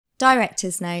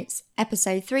Director's Notes,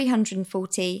 episode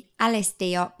 340, Alice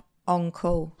Diop, On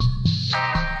Call.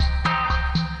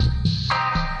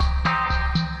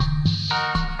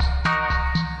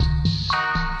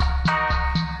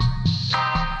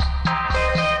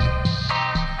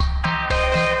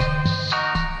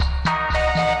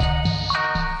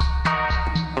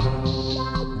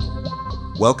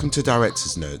 Welcome to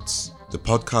Director's Notes, the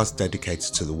podcast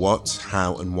dedicated to the what,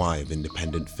 how and why of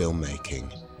independent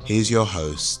filmmaking. Here's your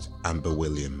host, Amber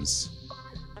Williams.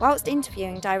 Whilst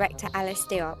interviewing director Alice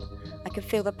Diop, I could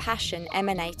feel the passion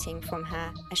emanating from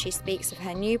her as she speaks of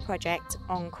her new project,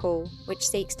 On Call, which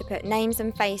seeks to put names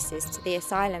and faces to the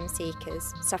asylum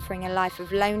seekers suffering a life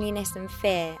of loneliness and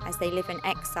fear as they live in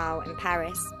exile in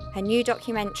Paris. Her new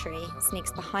documentary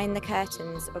sneaks behind the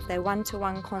curtains of their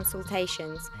one-to-one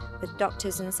consultations with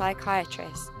doctors and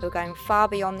psychiatrists who are going far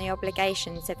beyond the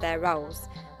obligations of their roles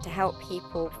to help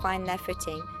people find their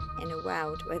footing in a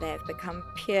world where they have become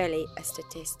purely a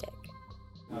statistic.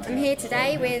 I'm here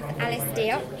today with Alice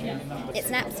Diop. It's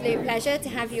an absolute pleasure to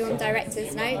have you on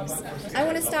Director's Notes. I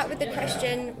want to start with the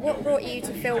question, what brought you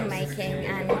to filmmaking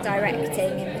and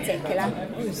directing in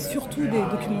particular? Surtout des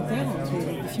documentaires,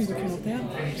 des films documentaires.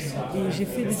 Et j'ai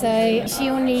fait So she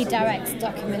only directs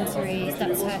documentaries,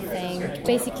 that's her thing.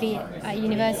 Basically at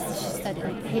university she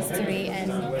studied history and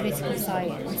political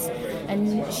science,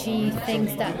 and she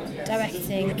thinks that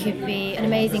directing could be an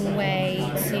amazing way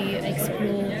to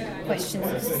explore questions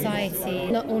of society,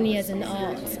 not only as an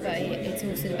art, but it's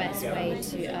also the best way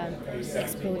to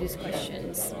explore these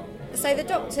questions. So the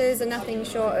doctors are nothing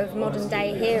short of modern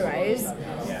day heroes.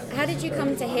 How did you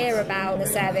come to hear about the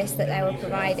service that they were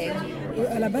providing?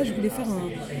 À la base, je voulais faire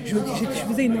je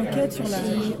faisais une enquête sur la...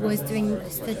 She was doing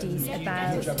studies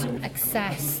about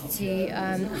access to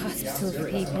hospital for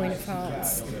people in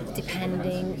France,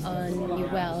 depending on your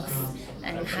wealth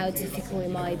and how difficult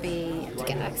it might be to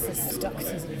get access to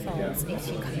doctors in France if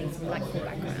you're coming from a poor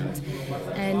background.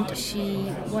 And she,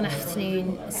 one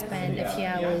afternoon, spent a few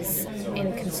hours in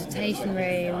a consultation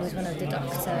room with one of the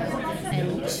doctors,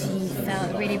 and she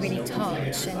felt really, really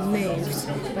touched and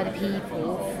moved by the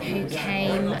people who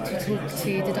came to talk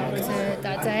to the doctor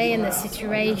that day and the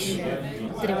situation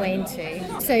that it went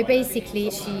into. So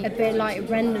basically she a bit like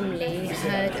randomly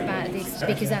heard about this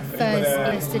because at first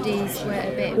the studies were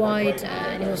a bit wider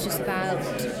and it was just about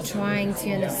trying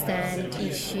to understand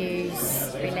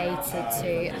issues related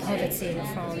to poverty in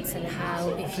France and how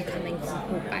if you're coming from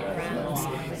poor backgrounds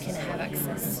you can have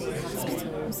access to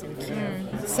hospitals and care.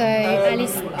 So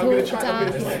Alice thought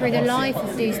that through the life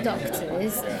of these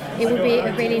doctors it would be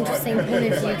a really interesting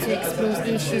point of view to explore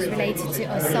issues related to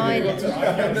asylum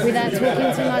without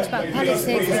talking too much about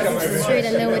politics, because it's true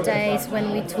that nowadays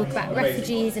when we talk about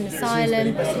refugees and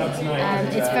asylum,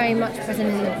 it's very much present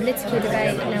in the political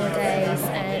debate nowadays,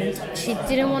 and she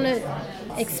didn't want to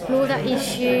explore that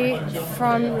issue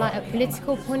from like a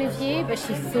political point of view, but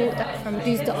she thought that from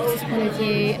these doctors' point of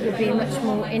view it would be much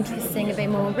more interesting, a bit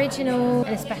more original,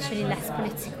 and especially less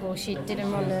political. She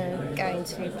didn't want to go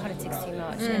into politics too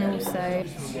much, and also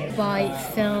by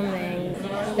filming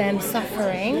them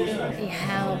suffering, it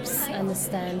helps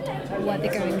understand what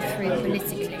they're going through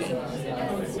politically.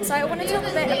 So I want to talk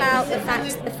a bit about the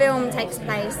fact the film takes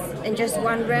place in just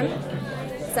one room.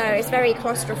 So it's very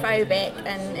claustrophobic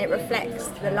and it reflects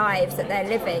the lives that they're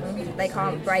living. They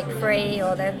can't break free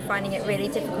or they're finding it really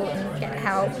difficult to get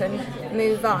help and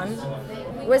move on.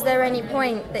 Was there any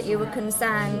point that you were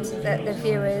concerned that the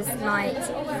viewers might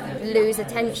lose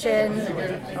attention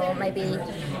or maybe,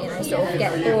 sort of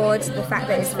get bored, the fact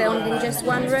that it's filmed in just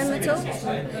one room at all?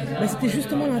 C'était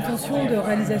justement l'intention de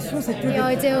réalisation, c'était... The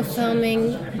idea of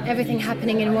filming everything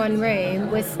happening in one room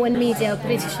was when media or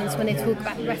politicians, when they talk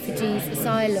about refugees,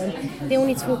 asylum, they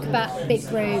only talk about big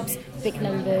groups, big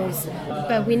numbers,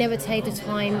 but we never take the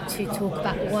time to talk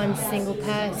about one single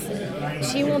person.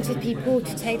 She wanted people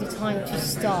to take the time to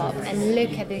stop and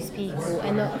look at those people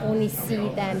and not only see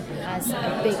them as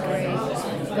a big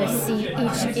group, but see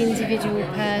each individual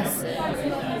person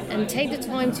and take the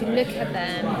time to look at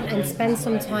them and spend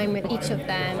some time with each of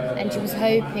them. And she was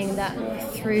hoping that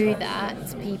through that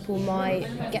people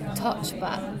might get touched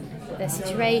by their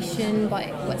situation, by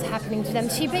what's happening to them.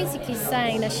 She basically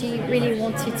saying that she really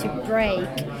wanted to break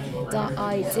that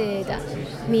idea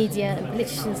that media and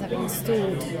politicians have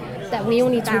installed, that we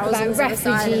only talk about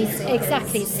refugees,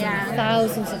 exactly,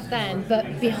 thousands of them,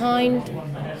 but behind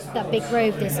that big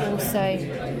group there's also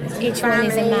each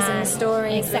families one is a man. And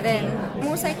stories exactly. within. I'm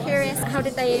also curious, how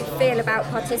did they feel about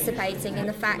participating in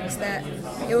the fact that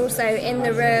you're also in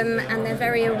the room and they're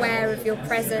very aware of your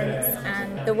presence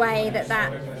and the way that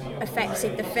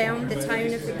affected the film, the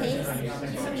tone of the piece?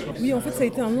 Oui, en fait, ça a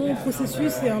été un long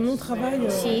processus et un long travail.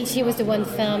 She was the one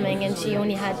filming, and she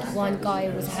only had one guy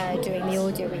with her doing the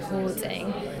audio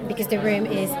recording because the room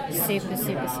is super,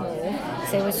 super small.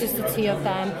 So it was just the two of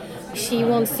them. She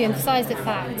wants to emphasise the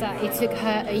fact that it took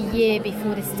her a year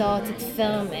before they started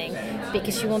filming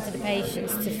because she wanted the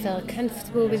patients to feel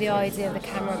comfortable with the idea of the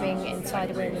camera being inside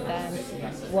the room with them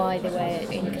while they were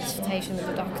in consultation with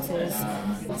the doctors.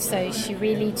 So she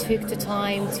really took the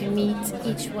time to meet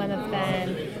each one of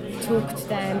them, talk to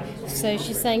them. So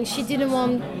she's saying she didn't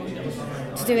want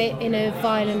to do it in a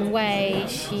violent way.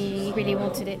 She really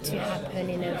wanted it to happen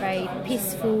in a very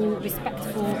peaceful,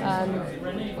 respectful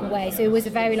way. So it was a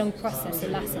very long process. It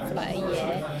lasted for like a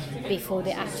year before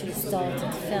they actually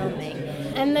started filming.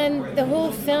 And then the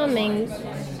whole filming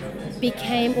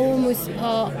became almost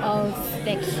part of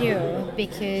their cure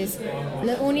because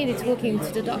not only are they talking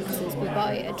to the doctors, but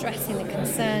by addressing the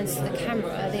concerns to the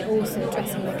camera, they're also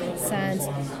addressing the concerns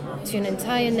to an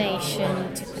entire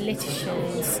nation, to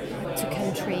politicians, to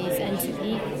countries and to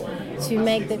people, to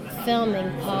make the filming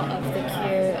part of the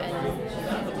cure.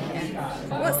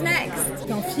 What's next?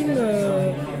 C'est un film,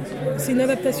 c'est une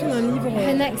adaptation d'un livre.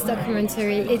 Her next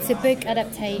documentary, it's a book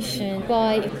adaptation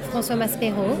by François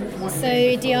Maspero.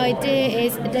 So the idea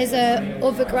is there's a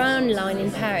overground line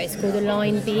in Paris called the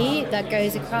Line B that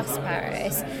goes across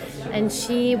Paris, and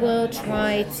she will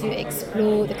try to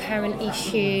explore the current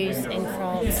issues in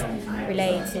France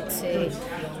related to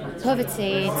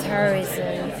poverty,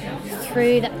 terrorism,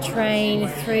 through that train,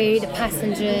 through the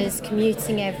passengers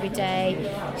commuting every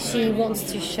day. She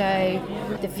wants to show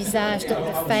the visage,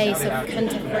 the face of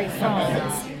contemporary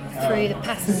France through the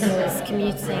passengers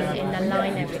commuting in the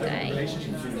line every day.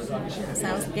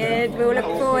 Sounds good. We'll look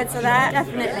forward to that,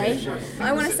 definitely.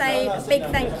 I want to say a big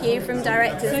thank you from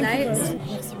Director's Notes.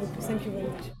 Thank you very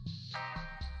much.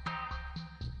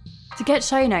 To get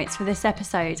show notes for this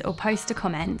episode or post a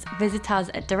comment, visit us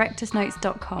at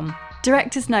directorsnotes.com.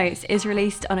 Director's Notes is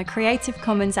released on a Creative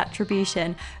Commons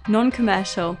Attribution,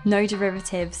 non-commercial, no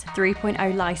derivatives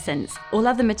 3.0 licence. All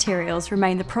other materials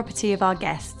remain the property of our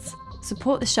guests.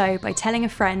 Support the show by telling a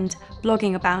friend,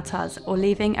 blogging about us, or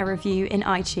leaving a review in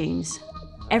iTunes.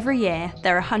 Every year,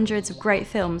 there are hundreds of great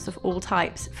films of all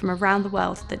types from around the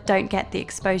world that don't get the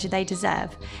exposure they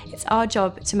deserve. It's our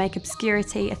job to make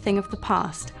obscurity a thing of the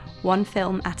past, one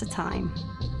film at a time.